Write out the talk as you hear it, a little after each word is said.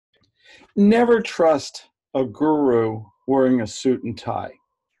Never trust a guru wearing a suit and tie.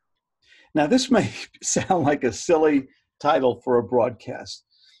 Now, this may sound like a silly title for a broadcast,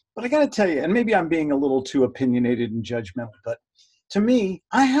 but I got to tell you, and maybe I'm being a little too opinionated and judgmental, but to me,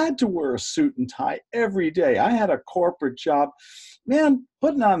 I had to wear a suit and tie every day. I had a corporate job. Man,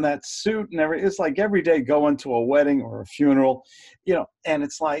 putting on that suit and everything, it's like every day going to a wedding or a funeral, and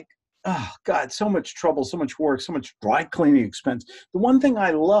it's like, oh, God, so much trouble, so much work, so much dry cleaning expense. The one thing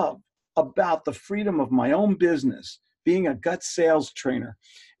I love about the freedom of my own business, being a gut sales trainer,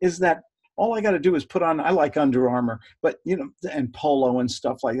 is that all I got to do is put on, I like Under Armour, but and polo and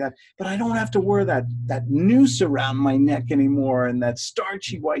stuff like that. But I don't have to wear that noose around my neck anymore, and that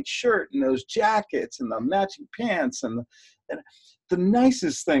starchy white shirt, and those jackets, and the matching pants, and the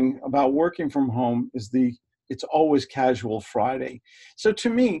nicest thing about working from home is it's always casual Friday. So to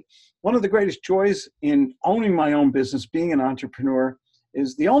me, one of the greatest joys in owning my own business, being an entrepreneur,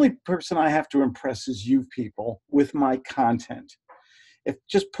 is the only person I have to impress is you people with my content. If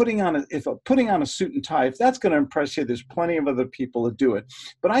putting on a suit and tie, if that's going to impress you, there's plenty of other people that do it.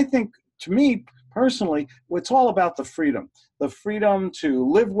 But I think, to me personally, it's all about the freedom to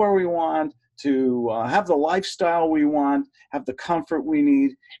live where we want, to have the lifestyle we want, have the comfort we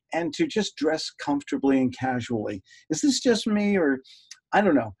need, and to just dress comfortably and casually. Is this just me, or I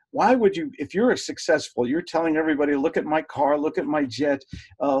don't know? Why would you, if you're successful, you're telling everybody, look at my car, look at my jet,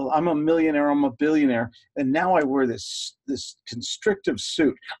 I'm a millionaire, I'm a billionaire, and now I wear this constrictive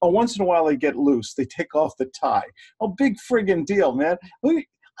suit. Oh, once in a while they get loose, they take off the tie. Oh, big friggin' deal, man. I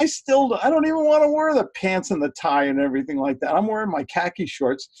don't even want to wear the pants and the tie and everything like that. I'm wearing my khaki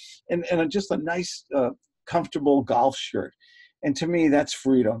shorts and just a nice, comfortable golf shirt. And to me, that's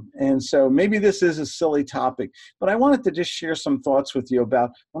freedom. And so maybe this is a silly topic, but I wanted to just share some thoughts with you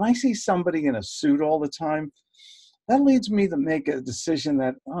about when I see somebody in a suit all the time, that leads me to make a decision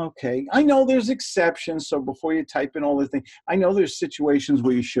that, okay, I know there's exceptions. So before you type in all the things, I know there's situations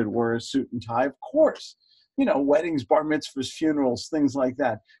where you should wear a suit and tie, of course. Weddings, bar mitzvahs, funerals, things like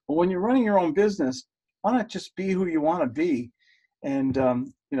that. But when you're running your own business, why not just be who you want to be? And,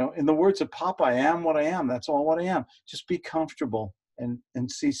 in the words of Papa, I am what I am. That's all what I am. Just be comfortable and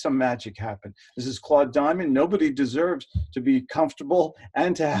see some magic happen. This is Claude Diamond. Nobody deserves to be comfortable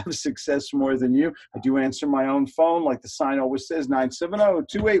and to have success more than you. I do answer my own phone, like the sign always says,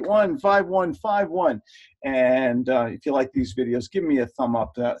 970-281-5151. And if you like these videos, give me a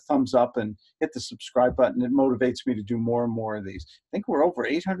thumbs up, and hit the subscribe button. It motivates me to do more and more of these. I think we're over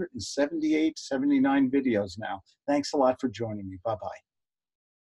 878, 79 videos now. Thanks a lot for joining me. Bye-bye.